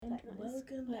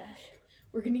gosh.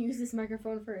 We're gonna use this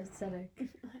microphone for aesthetic.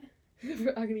 I'm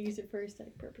gonna use it for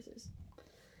aesthetic purposes.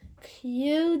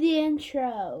 Cue the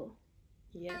intro.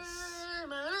 Yes.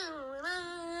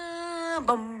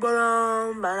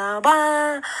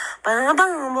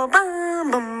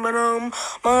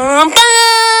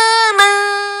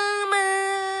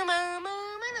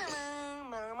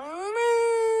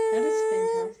 That is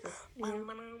fantastic.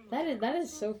 Yeah. That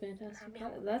is so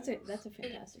fantastic. That's a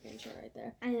fantastic intro right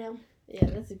there. I know. Yeah,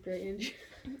 that's a great intro.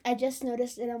 I just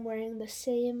noticed that I'm wearing the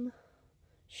same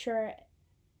shirt.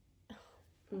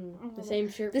 The same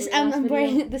shirt. This from your last I'm video?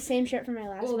 wearing the same shirt from my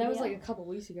last Oh, that video. was like a couple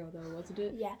weeks ago, though, wasn't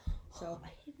it? Yeah. So I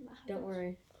hate my don't house.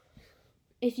 worry.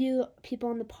 If you people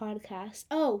on the podcast.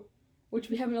 Oh. Which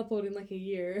we haven't uploaded in like a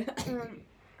year.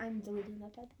 I'm deleting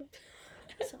that by the way.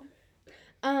 So.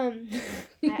 I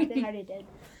think I already did.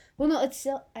 Well, no, it's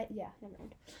still. Yeah, never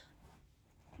mind.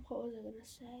 What was I gonna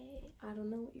say? I don't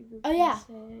know what you were Oh, yeah.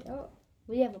 say. Oh.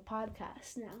 We have a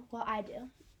podcast now. Well, I do. You're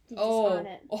just Oh. on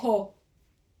it. Oh.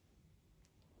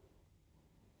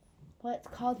 Well, it's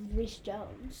called Reese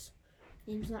Jones.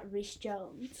 Name's not Reese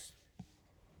Jones.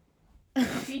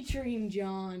 Featuring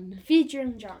John.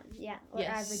 Featuring John, yeah, or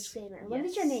Yes. Average Gamer. What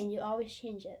is Yes. your name? You always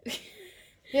change it.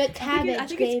 You're like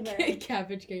Cabbage Gamer. It's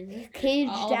Cabbage Gamer.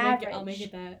 Caged Average. I'll make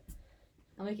it that.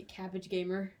 I'll make it Cabbage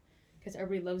Gamer. Because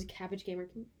everybody loves Cabbage Gamer.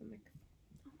 Sorry.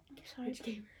 Cabbage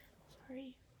Gamer.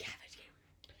 Sorry. Cabbage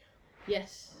Gamer.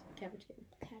 Yes. Cabbage Gamer.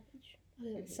 Cabbage.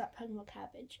 Okay, let's stop talking about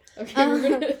cabbage. Okay, we're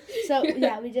gonna... So,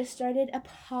 yeah, we just started a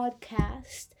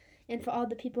podcast. And for all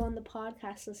the people on the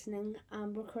podcast listening,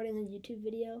 I'm recording a YouTube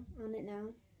video on it now.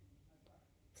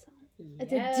 So,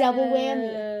 it's a double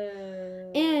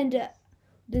whammy. And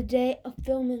the day of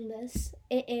filming this,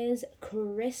 it is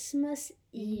Christmas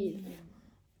Eve.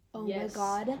 Oh Yes. my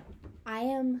god. I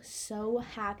am so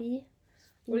happy.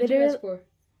 What did you ask for?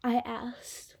 I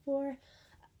asked for,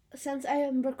 since I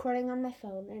am recording on my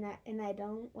phone and I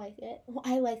don't like it. Well,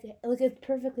 I like it. Like, it's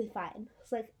perfectly fine.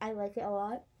 It's like, I like it a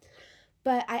lot.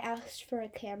 But I asked for a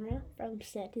camera from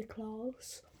Santa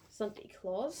Claus. Santa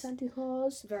Claus. Santa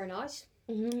Claus. Very nice.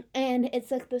 Mm-hmm. And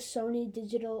it's like the Sony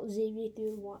Digital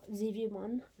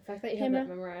ZV-1. The fact that you Camera. have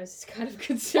that memorized is kind of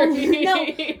concerning. No,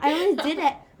 I only did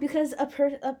it because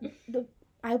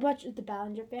I watched the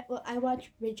Ballinger band. Well, I watched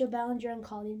Rachel Ballinger and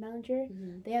Colleen Ballinger.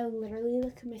 Mm-hmm. They are literally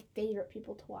like my favorite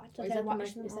people to watch. Like, Is I that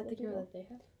watch them is all that the the camera people. that they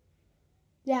have?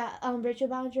 Yeah, Rachel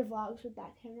Ballinger vlogs with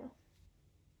that camera.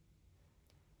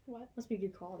 What? Must be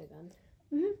good quality then.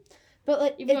 Mm-hmm. But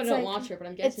like, Even though I it's don't like, watch it, but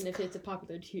I'm guessing if it's a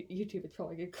popular YouTube, it's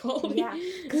probably good quality. yeah,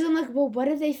 because I'm like, well, what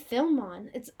do they film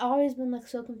on? It's always been like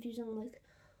so confusing. Like,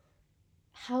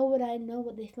 how would I know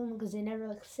what they film? Because they never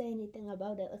like say anything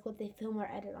about it, like what they film or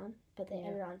edit on. But they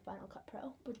edit on Final Cut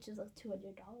Pro, which is like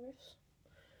 $200.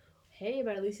 Hey,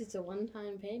 but at least it's a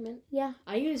one-time payment. Yeah.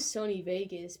 I use Sony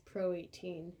Vegas Pro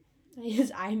 18. I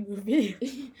use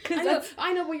iMovie.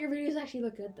 I know, but your videos actually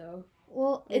look good though.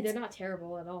 Well, Like, they're not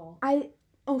terrible at all.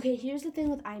 Okay, here's the thing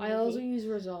with iMovie. I also use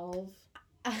Resolve,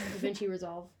 DaVinci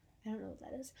Resolve. I don't know what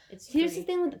that is. Free. Here's the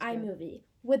thing with It's good. iMovie.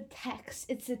 With text,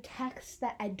 it's the text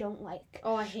that I don't like.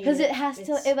 Oh, I hate it. Because it has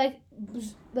It's- to,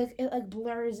 it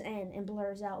blurs in and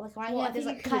blurs out. Like, why Well, I can't it just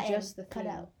think like you cut could in, adjust the cut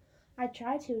theme. out? I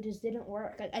tried to, it just didn't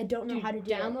work. Like, I don't know Dude, how to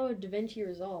do it. download DaVinci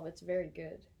Resolve. It's very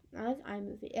good. I like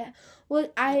iMovie. Yeah. Well,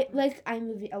 I like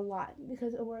iMovie a lot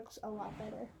because it works a lot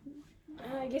better.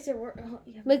 I guess it works.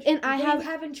 Like, and I you have.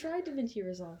 haven't tried DaVinci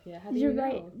Resolve yet. How do You're you know?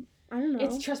 right. I don't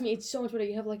know. Trust me, it's so much better.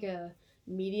 You have like a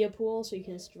media pool, so you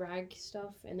can just drag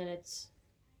stuff, and then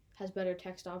has better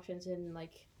text options and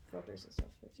like filters and stuff.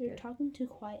 It's You're good. talking too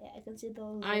quiet. I can see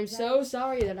those. I'm so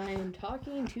sorry that I am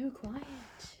talking too quiet.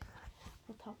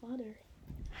 I'll talk louder.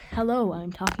 Hello,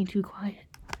 I'm talking too quiet.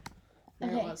 There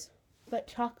Okay. it was. But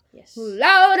talk Yes.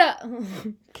 louder.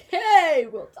 Okay,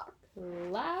 we'll talk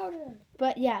louder.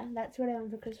 But yeah, that's what I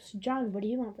want for Christmas. John, what do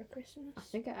you want for Christmas? I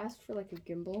think I asked for like a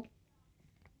gimbal.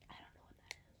 I don't know what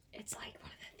that is. It's like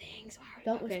one of the things.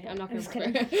 Don't Okay, whisper. I'm not I'm gonna just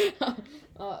whisper.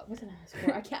 What did I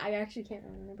ask for? I actually can't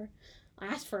remember. I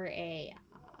asked for a.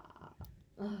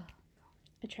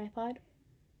 A tripod?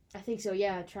 I think so.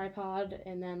 Yeah, a tripod,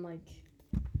 and then like.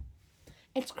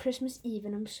 It's Christmas Eve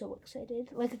and I'm so excited.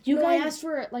 Like, I asked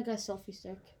for like a selfie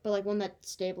stick, but like one that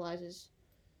stabilizes.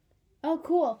 Oh,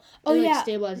 cool. Oh, It, like, yeah.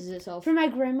 stabilizes itself. For my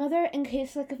grandmother, in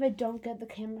case, like, if I don't get the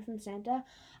camera from Santa,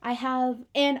 I have,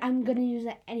 and I'm gonna use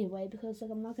it anyway, because,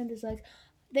 like, I'm not gonna just, like,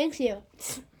 thanks you,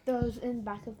 those in the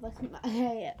back of, like,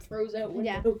 my, Throws out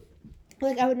window. yeah.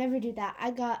 Like, I would never do that. I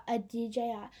got a DJI.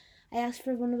 I asked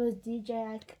for one of those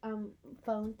DJI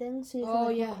phone things so you can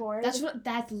like, record.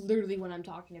 That's literally what I'm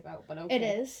talking about, but okay. It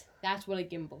is. That's what a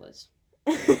gimbal is.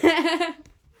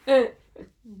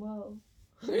 Whoa.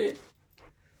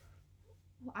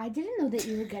 I didn't know that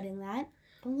you were getting that.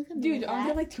 Don't look at me. Dude, like aren't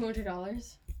that. they like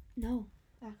 $200? No,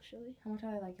 actually. How much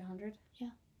are they? Like 100? Yeah.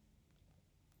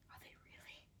 Are they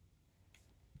really?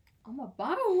 I'm gonna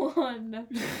buy one.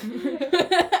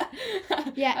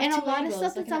 Yeah, I and a have two lot of angles.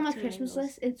 stuff I that's can on my have two Christmas angles.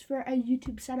 list, it's for a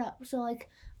YouTube setup. So like,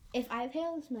 if I pay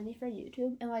all this money for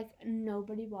YouTube and like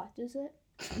nobody watches it,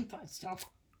 Buy stuff.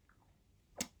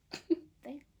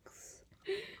 thanks.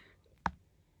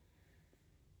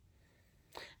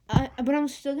 But I'm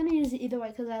still gonna use it either way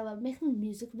because I love making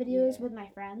music videos with my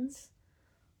friends,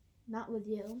 not with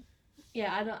you.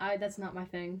 Yeah, I that's not my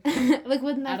thing. Like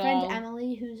with my At friend all.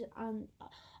 Emily, who's on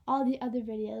all the other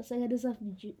videos. Like I just love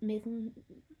making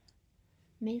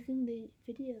the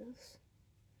videos.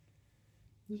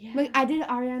 Yeah. Like I did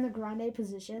Ariana Grande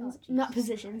positions, Oh, not Jesus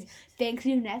positions. Christ. Thanks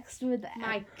You Next with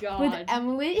My God. with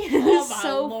Emily. It Oh, was my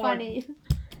so Lord. funny.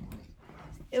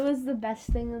 It was the best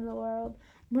thing in the world.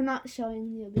 We're not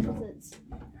showing you because it's.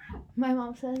 My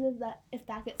mom says if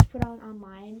that gets put on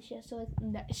online, she has to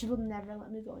she will never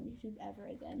let me go on YouTube ever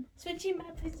again. Switching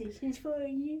my positions for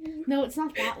you. No, it's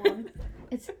not that one.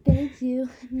 It's Thank You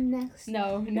Next.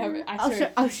 No, never. I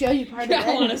I'll show you part of it.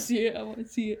 I want to see it. I want to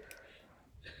see it.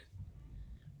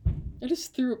 I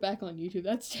just threw it back on YouTube.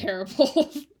 That's terrible.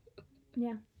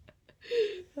 Yeah.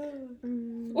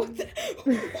 What? The?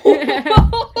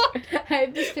 I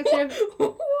have this picture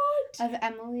What? of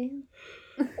Emily.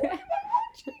 What am I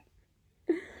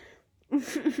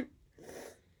watching?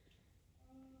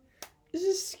 This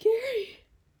is scary.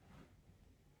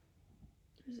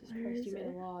 Jesus Where Christ, is you made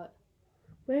it? a lot.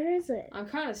 Where is it? I'm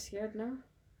kind of scared now.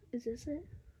 Is this it?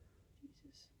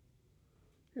 Jesus.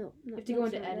 No. You have to go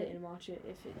into edit and watch it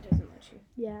if it doesn't let you.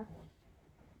 Yeah.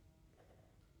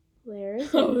 Where is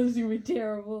Oh, it? this is gonna be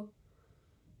terrible.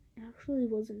 Actually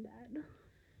wasn't bad.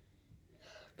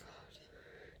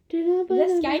 Is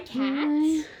that Sky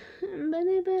Cats?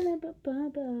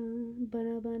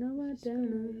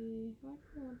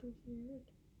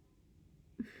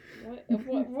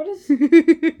 What is...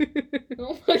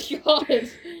 Oh my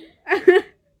God.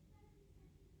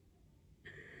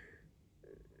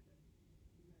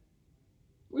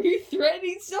 Were you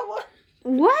threatening someone?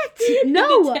 What? In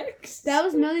No! the text? That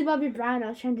was Millie Bobby Brown. I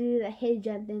was trying to do the Hey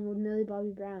Jen thing with Millie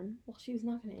Bobby Brown. Well, she was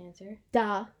not gonna answer.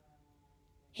 Duh.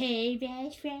 Hey,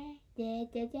 best friend. Da,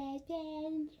 da, da,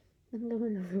 da. I think I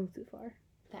went a little too far.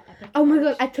 That epic Oh my god,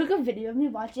 march. I took a video of me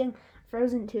watching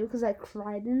Frozen 2 because I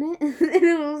cried in it. And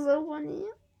it was so funny.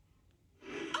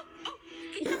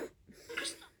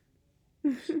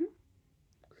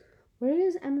 Where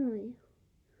is Emily?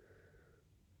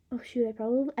 Oh shoot,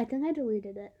 I think I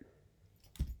deleted it.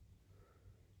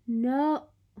 No.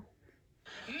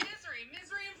 Misery in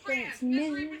Thanks, France,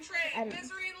 misery. misery betrayed, I don't know.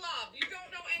 misery in love. You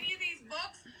don't know any of these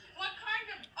books? What kind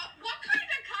of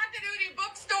continuity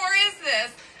bookstore is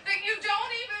this that you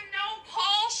don't even know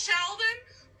Paul Sheldon?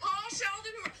 Paul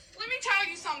Sheldon, let me tell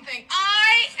you something.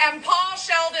 I am Paul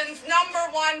Sheldon's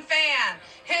 #1 fan.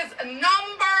 His #1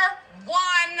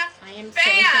 I am so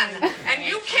fan. sorry. And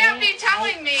you can't be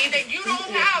telling me that you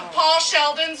don't have Paul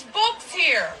Sheldon's books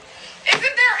here. Isn't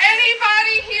there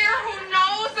anybody here who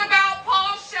knows about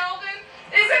Paul Sheldon?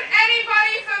 Isn't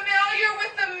anybody familiar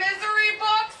with the Misery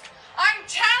books? I'm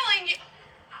telling you,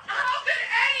 how could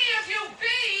any of you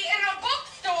be in a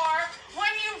bookstore when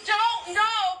you don't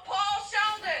know Paul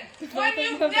Sheldon? When fact that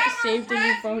you you've have that never saved in your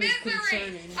read phone is Misery?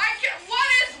 concerning. What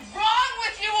is wrong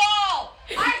with you all?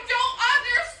 I don't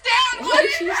understand What what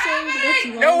is is she saying? What's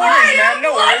happening. wrong? No worries, I am man,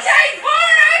 no worries. looking for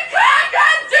a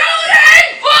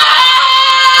cock-a-doodle book!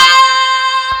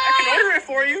 I can order it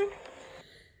for you.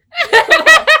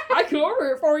 I can order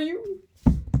it for you.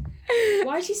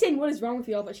 Why is she saying what is wrong with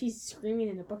you all, but she's screaming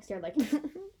in the bookstore like,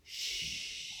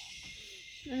 shh.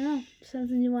 I don't know.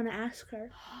 Something you want to ask her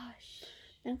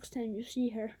next time you see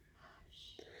her.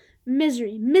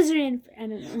 Misery and I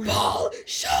don't know. Paul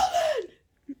Sheldon!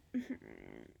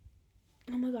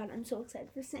 Oh my god, I'm so excited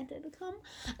for Santa to come.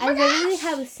 I literally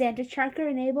have a Santa tracker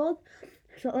enabled.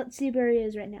 So let's see where he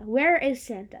is right now. Where is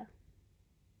Santa?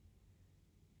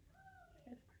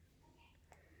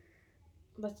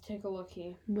 Let's take a look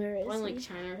here. Where is Probably he? like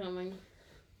China or something.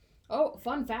 Oh,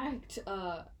 fun fact.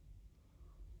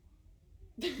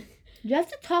 You have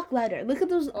to talk louder. Look at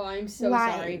those Oh, I'm so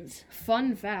sorry. lines.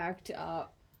 Fun fact.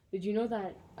 Did you know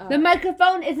that? The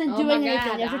microphone isn't oh doing my anything.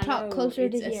 God, You have to I talk know. closer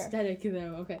It's to here. aesthetic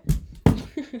though. Okay.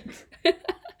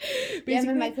 Yeah,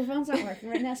 my Basically, microphone's not working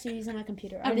right now, so you're using my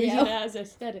computer I'm using audio. it as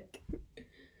aesthetic.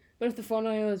 But if the phone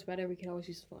audio is better, we can always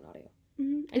use the phone audio.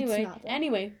 Mhm. It's Anyway, not, though.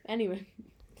 anyway.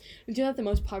 Do you know that the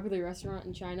most popular restaurant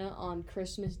in China on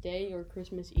Christmas Day or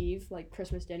Christmas Eve, like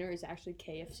Christmas dinner, is actually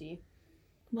KFC?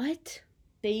 What?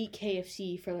 They eat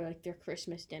KFC for like their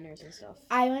Christmas dinners and stuff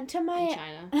I went to in my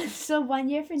China. so one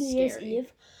year for New Year's Scary.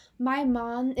 Eve, my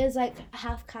mom is like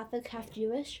half Catholic, half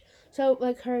Jewish. So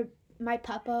like my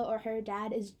papa or her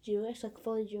dad is Jewish, like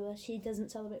fully Jewish. He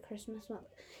doesn't celebrate Christmas.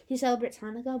 He celebrates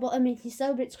Hanukkah. Well, I mean, he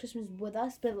celebrates Christmas with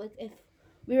us, but like if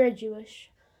we were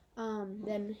Jewish,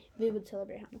 then we would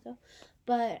celebrate Hanukkah.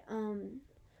 But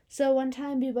so one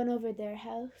time we went over their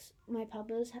house,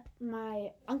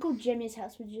 my Uncle Jimmy's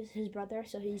house, which is his brother,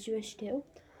 so he's Jewish too.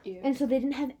 Yeah. And so they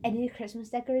didn't have any Christmas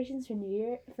decorations for New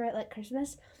Year, for like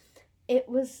Christmas. It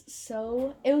was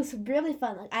really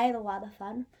fun. Like I had a lot of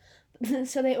fun.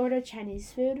 So they ordered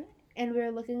Chinese food, and we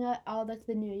were looking at all like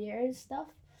the New Year's stuff.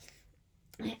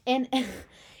 And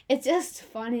it's just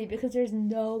funny because there's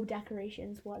no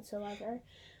decorations whatsoever.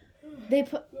 They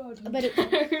put, but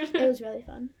it was really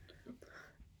fun.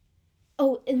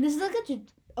 Oh, and this is like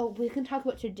we can talk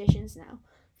about traditions now.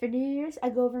 For New Year's, I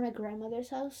go over to my grandmother's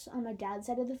house on my dad's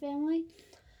side of the family,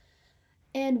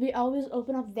 and we always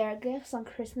open up their gifts on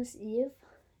Christmas Eve,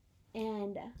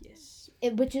 and Yes.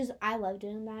 I love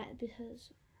doing that because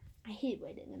I hate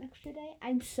waiting an extra day.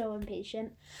 I'm so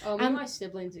impatient. Oh, me and my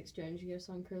siblings exchange gifts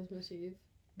on Christmas Eve.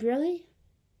 Really?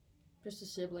 Just the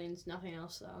siblings, nothing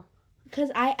else though. Because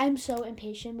I'm so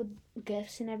impatient with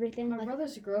gifts and everything. My Like,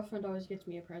 brother's girlfriend always gets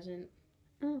me a present.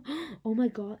 oh my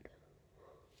god.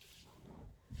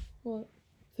 What?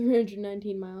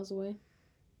 319 miles away.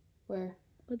 Where?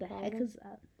 What the heck Ireland? is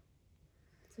that?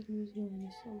 It's like New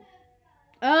Zealand. So.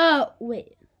 Oh,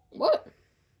 wait. What?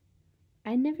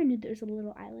 I never knew there was a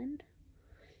little island.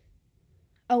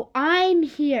 Oh, I'm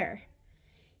here.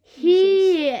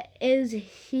 He is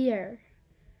here.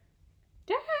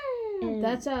 Damn. And-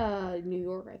 That's New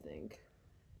York, I think.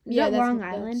 Is that Long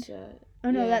that's, Island? That's, Oh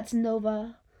no, yeah. that's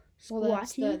Nova well,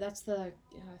 that's Squatty. that's the.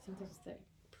 Yeah, I think that's the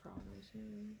province.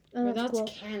 Oh, Or that's cool.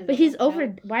 Canada. But he's what the over.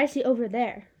 hell? Why is he over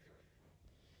there?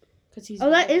 'Cause he's. Oh,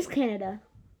 that is vibing. Canada.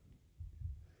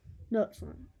 No, it's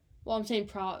not. Well, I'm saying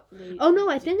probably. Oh no,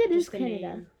 I think it is just the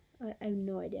Canada. name. I have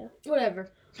no idea. Whatever.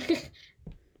 I have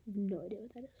no idea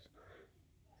what that is.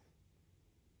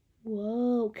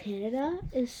 Whoa, Canada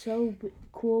is so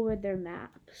cool with their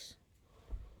maps.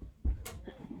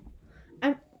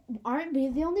 Aren't we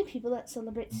the only people that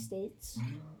celebrate states?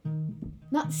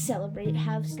 Not celebrate,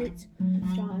 have states.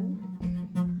 John,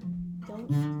 don't.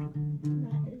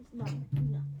 That is no.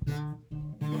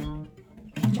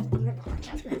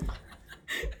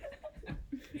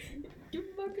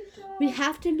 We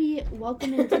have to be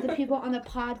welcoming to the people on the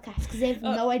podcast because they have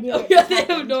no idea. What yeah, just they have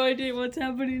happened. no idea what's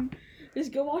happening.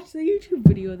 Just go watch the YouTube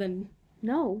video then.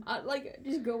 No,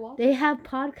 Just go watch. they have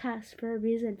podcasts for a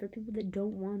reason for people that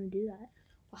don't want to do that.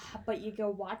 How about you go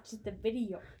watch the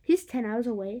video? He's 10 hours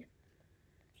away.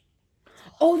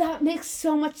 Oh, that makes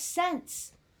so much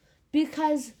sense.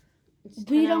 Because It's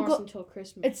We 10 don't hours go- until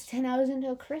Christmas. it's 10 hours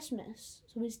until Christmas.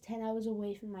 So he's 10 hours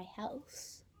away from my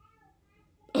house.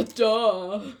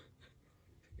 Duh.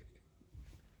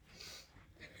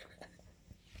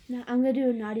 Now, I'm going to do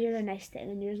a naughty or a nice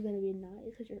thing, and yours going to be naughty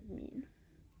because you're mean.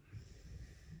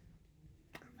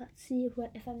 Let's see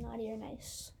if I'm naughty or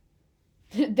nice.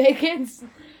 They can...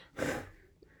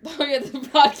 Oh yeah, the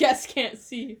podcast can't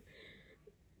see.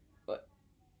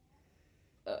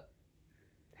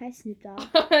 Hi, Snoop Dogg.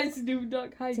 Hi Snoop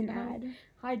Dogg. Hi, It's an hi, ad.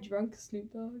 hi drunk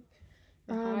Snoop Dogg.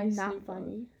 Or hi, Not Snoop Dogg.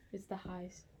 funny. It's the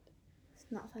highs. It's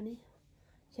not funny.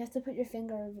 You have to put your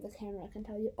finger over the camera, I can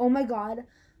tell you. Oh my god.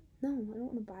 No, I don't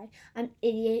want to buy. I'm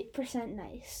 88%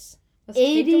 nice. Let's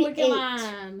take a look 88. at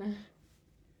mine.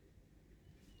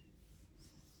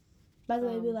 By the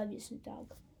way, we love you, Snoop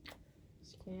Dogg.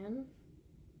 Scan.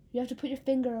 You have to put your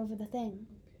finger over the thing.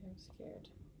 Okay, I'm scared.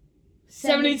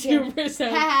 72%. 72%.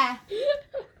 Ha!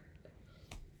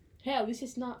 Hey, at least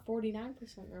it's not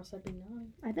 49%, or else I'd be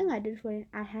 9. I think I did 40.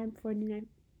 I had 49.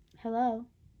 Hello.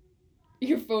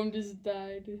 Your phone just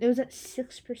died. It was at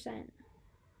 6%.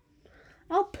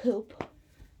 I'll poop.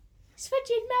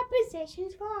 Switching my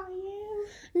positions for you.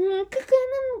 Cooking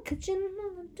in the kitchen.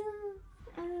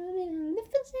 I'm in the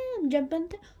kitchen. Jumping.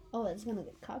 Oh, it's gonna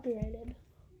get copyrighted.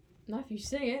 Not if you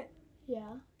sing it.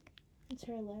 Yeah. It's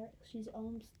her lyrics. She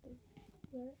owns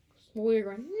the lyrics. Well, we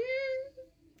were going.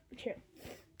 True.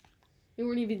 You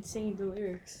weren't even singing the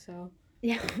lyrics, so.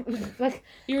 Yeah. Like,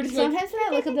 You were just like. sometimes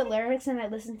when I look at the lyrics and I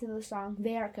listen to the song,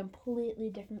 they are completely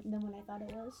different than what I thought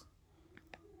it was.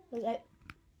 Like,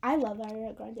 I love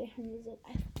Ariana Grande, her music.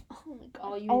 Oh my god.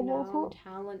 All you I know, love her.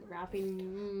 talent,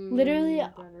 rapping. Literally-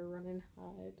 Better run and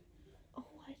hide. Oh,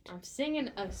 I I'm singing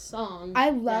a song I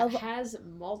love. that has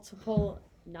multiple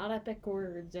not epic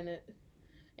words in it,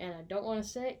 and I don't want to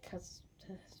say it because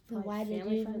it's Then why probably did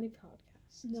family you friendly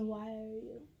podcast. No, why are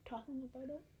you talking about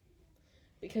it?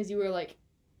 Because you were like,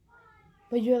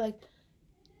 But you're like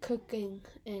cooking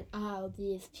and all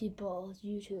these people's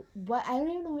YouTube. What? I don't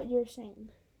even know what you're saying.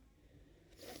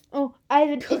 Oh, I have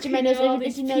an itch in my nose. I have an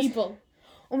itchy nose. people.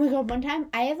 Oh my god! One time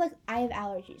I have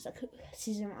allergies, like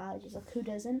seasonal allergies. Like who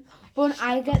doesn't? But when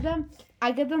I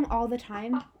get them all the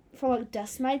time for like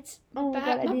dust mites. Oh my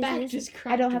god! My back I just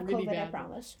I don't have cracked really COVID. I bad.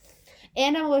 promise.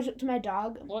 And I'm allergic to my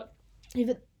dog. What?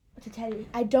 Even to Teddy.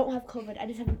 I don't have COVID. I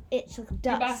just have an itch like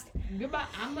dust. Goodbye.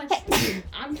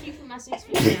 I'm keeping my 6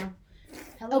 feet now.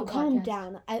 Hello, Oh, calm podcast.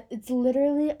 down. It's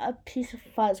literally a piece of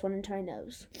fuzz went into my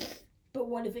nose. But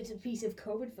what if it's a piece of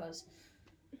COVID fuzz?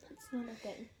 That's not a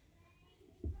thing.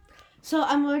 So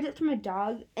I'm allergic to my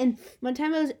dog, and one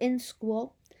time I was in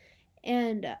school,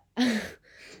 and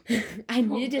I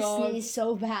needed to sneeze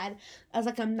so bad. I was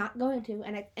like, I'm not going to,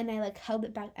 and I like held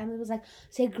it back. Emily was like,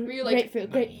 say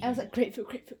grapefruit, grape. I was like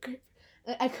grapefruit.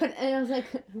 I couldn't, and I was like,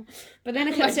 but then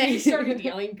I kept saying. You started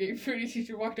yelling grapefruit. The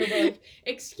teacher walked over like,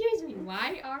 "Excuse me,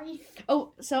 why are you?"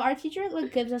 Oh, so our teacher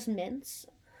like gives us mints,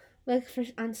 like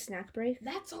on snack break.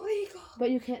 That's illegal. But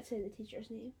you can't say the teacher's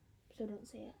name, so don't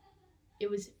say it. It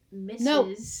was Mrs.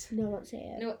 No, don't say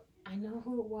it. No, I know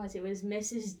who it was. It was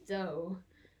Mrs. Doe.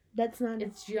 That's not.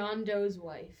 It's John Doe's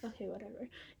wife. Okay, whatever.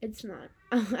 It's not.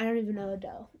 I don't even know a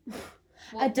doe.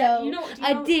 Well, A doe. do you know,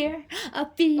 A deer. A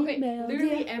female Okay,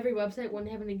 literally deer. every website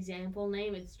wouldn't have an example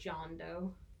name. It's John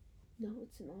Doe. No,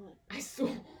 it's not. I saw.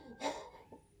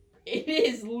 It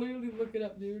is. Literally, look it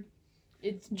up, dude.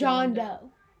 It's John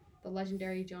Doe. The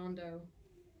legendary John Doe.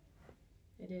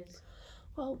 It is.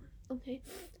 Well, okay.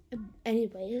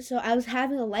 Anyway, so I was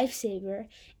having a lifesaver,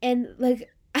 and like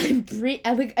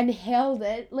I like inhaled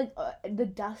it, like the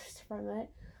dust from it,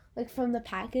 like from the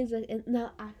package, like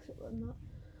not actually not.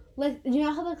 Like you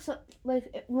know how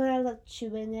when I was like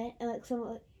chewing it and like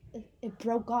some it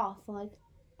broke off and like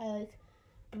I like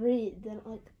breathed and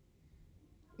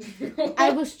like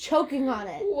I was choking on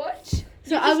it. What?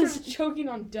 So You I just was started choking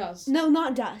on dust. No,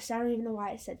 not dust. I don't even know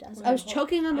why I said dust. I was Well,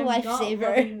 choking on the I'm not lifesaver.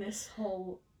 loving this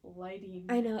whole lighting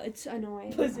I know it's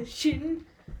annoying. position.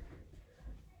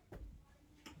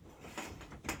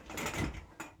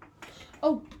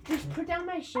 Oh, just put down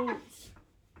my shades.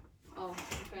 Oh,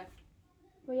 okay.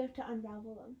 Well, you have to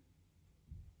unravel them.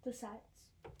 The sides.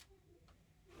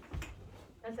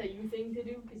 That's a you thing to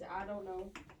do because I don't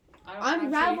know. I don't have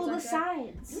Unravel the shades like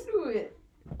that. sides. You do it.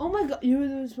 Oh my god, you're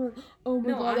those one. Oh my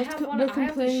No, god, I that's have one- they're I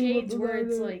have the complaining shades about where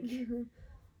it's the- like-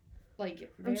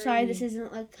 Like I'm sorry, this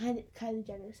isn't like Kylie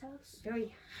Jenner's house.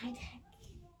 very high tech.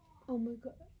 Oh my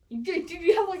god.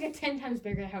 You have like a 10 times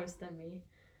bigger house than me.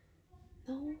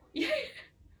 No. Yeah.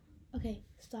 Okay,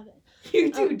 stop it.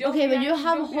 You do. Don't okay, be but you acting-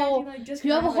 have a don't be whole- acting like just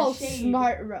You have a 'cause I whole shade.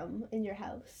 smart room in your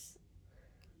house.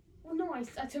 Well, no, I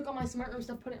took all my smart room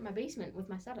stuff, put it in my basement with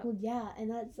my setup Well, yeah, and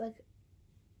that's like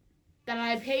that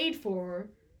I paid for.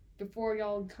 Before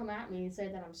y'all come at me and say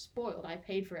that I'm spoiled, I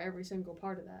paid for every single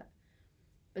part of that.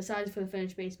 Besides for the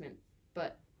finished basement,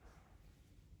 but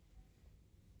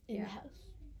in Yeah. the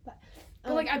house.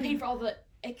 But like I paid for all the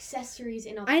accessories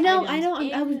and all the I know,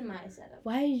 items I was- in my setup.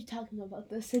 Why are you talking about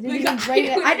this? I didn't Like, even bring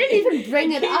it. I didn't even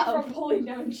bring it came up. From pulling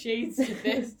down shades to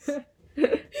this.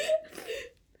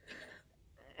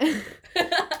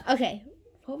 Okay,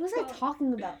 what was I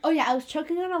talking about? Oh yeah, I was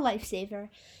choking on a lifesaver,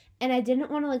 and I didn't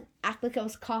want to like act like I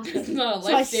was coughing. It's not a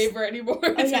So I lifesaver anymore.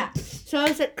 Oh yeah, so I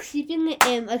was like keeping it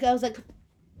in, like I was like,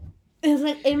 it was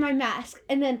like in my mask,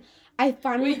 and then I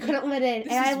finally Wait, couldn't let it in,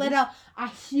 this and I is let out a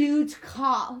huge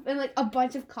cough and like a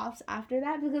bunch of coughs after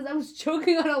that because I was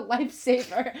choking on a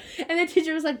lifesaver, and the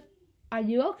teacher was like, "Are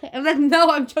you okay?" I was like, "No,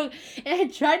 I'm choking," and I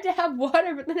tried to have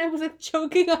water, but then I was like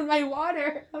choking on my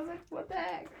water. I was like, "What the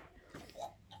heck?"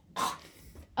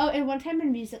 Oh, and one time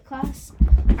in music class,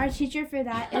 our teacher for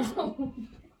that is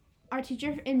our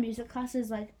teacher in music class is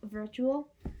like virtual.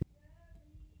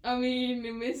 I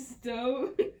mean, Miss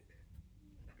Doe.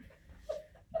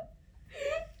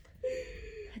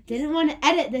 I didn't want to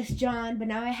edit this, John, but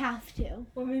now I have to.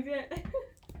 What was that?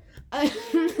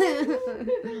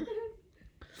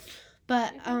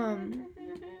 But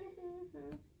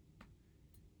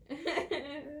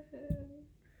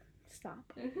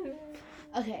stop.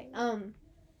 Okay,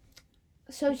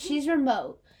 so she's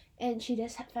remote, and she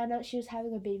just found out she was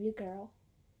having a baby girl.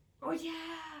 Oh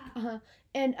yeah.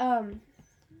 And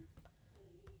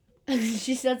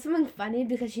she said something funny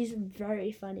because she's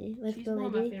very funny, like She's the one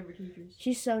of my lady. favorite teachers.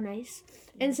 She's so nice.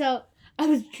 And so I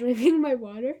was drinking my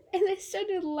water and I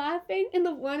started laughing and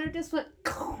the water just went.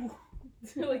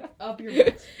 Like up your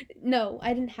butt. No,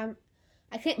 I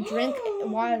can't drink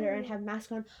water and have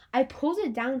mask on. I pulled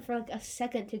it down for like a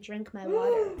second to drink my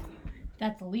water.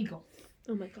 That's illegal.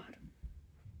 Oh my god.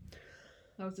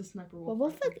 That was a sniper wolf.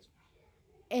 What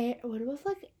about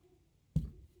like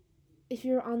if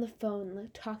you're on the phone like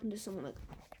talking to someone like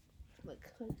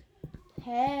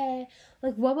hey,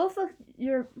 like what about like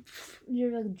your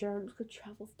like germs could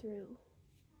travel through?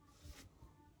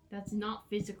 That's not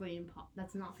physically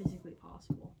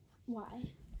possible. Why?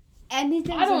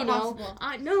 Anything's I don't impossible.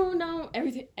 know. No.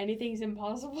 Anything's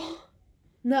impossible.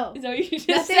 No. Is that what you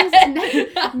just Nothing's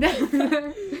said?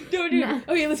 no. Dude. No.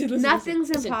 Okay, listen. Nothing's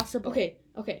listen. impossible.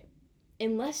 Okay.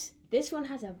 Unless this one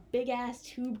has a big ass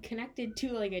tube connected to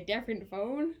like a different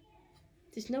phone,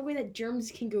 there's no way that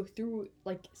germs can go through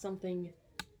like something.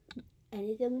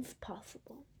 Anything's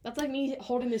possible. That's like me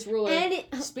holding this ruler,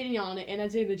 spitting on it, and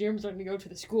I'd say the germs aren't going to go to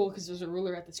the school because there's a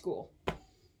ruler at the school.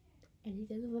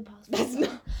 Anything's impossible. That's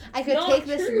not. I could not take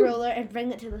this true. ruler and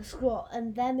bring it to the school,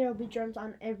 and then there will be germs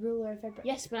on a ruler if I bring.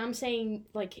 Yes, but I'm saying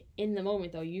like in the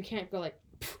moment though, you can't go like.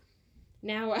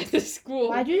 Now at the school.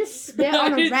 Why'd you just spit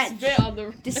on a wrench? Spit on the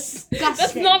wrench. Disgusting.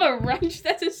 That's not a wrench.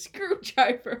 That's a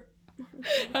screwdriver.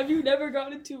 Have you never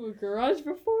gone into a garage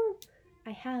before? I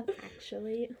have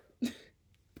actually,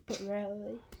 but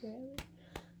rarely.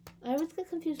 I always get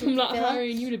confused. I'm with not Phillips.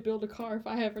 hiring you to build a car if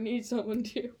I ever need someone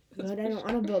to. Good, I don't want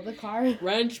to build a car.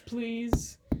 Wrench,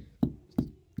 please.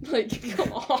 Like,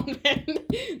 come on, man.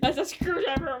 That's a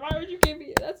screwdriver. Why would you give me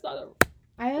it? That's not a.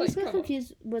 I always Like, get come on.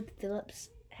 confused with Phillips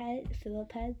heads.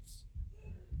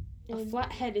 A And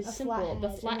flathead is a simple. The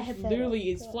flathead and a flathead literally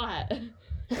Phillips. is flat.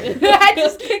 I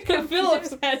just get The confused.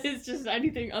 Phillips head is just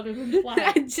anything other than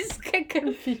flat. I just get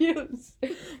confused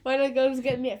when it goes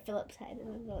get me a Phillips head.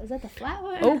 And I go, is that the flat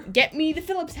one? Oh, get me the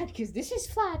Phillips head because this is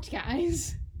flat,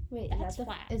 guys. Wait, that's is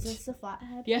flat. Is this the flat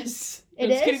head? Yes. It I'm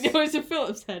just is? kidding. No, it's a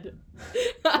Phillips head.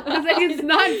 I was like, it's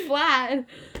not flat.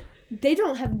 They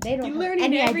don't have You're any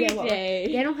learning every idea what day.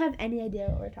 they don't have any idea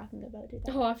what we're talking about. Do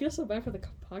they? Oh, I feel so bad for the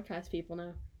podcast people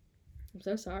now. I'm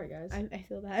so sorry, guys. I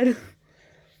feel bad.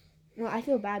 Well, I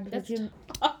feel bad because That's you.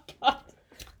 Oh god.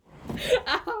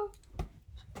 Ow.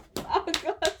 Oh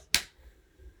god.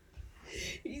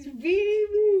 He's beating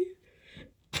me.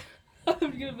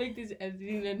 I'm gonna make this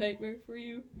editing a nightmare for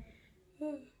you.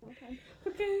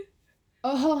 Okay.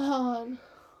 Oh, hold on.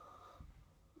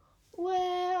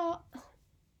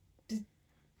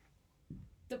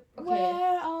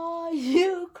 Where are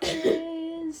you,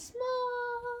 Christmas?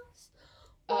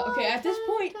 Okay, at this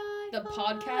point, the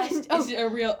podcast is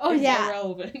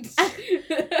irrelevant.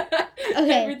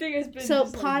 Okay, Everything has been So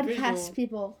just, like, podcast visual.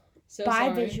 people So by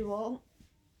sorry. visual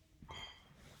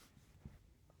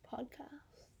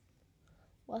podcast.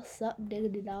 What's up,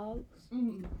 diggity dogs?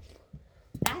 Mm.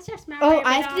 That's just my Oh,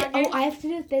 favorite I have to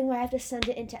do the thing where I have to send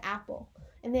it into Apple,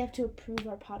 and they have to approve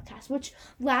our podcast. Which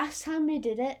last time we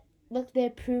did it, look, they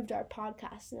approved our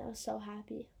podcast, and I was so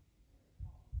happy.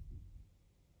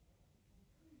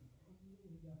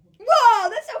 Whoa,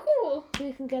 that's so cool. So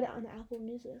you can get it on Apple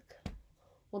Music.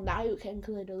 Well, now you can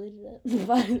because I deleted it,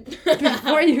 but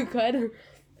before you could.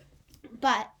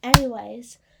 But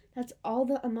anyways, that's all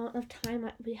the amount of time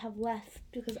we have left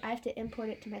because I have to import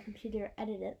it to my computer,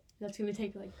 edit it. That's gonna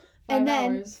take like 5 And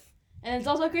then- hours. And it's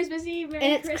also Christmas Eve. Merry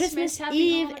And it's Christmas Happy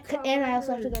Eve, Hanukkah. and I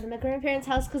also have to go to my grandparents'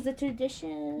 house because the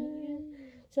tradition.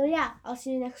 So yeah, I'll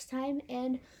see you next time,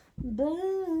 and bye.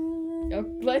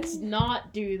 Oh, let's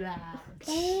not do that.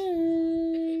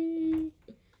 Bye.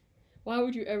 Why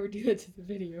would you ever do that to the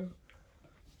video?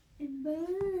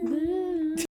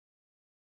 Bye.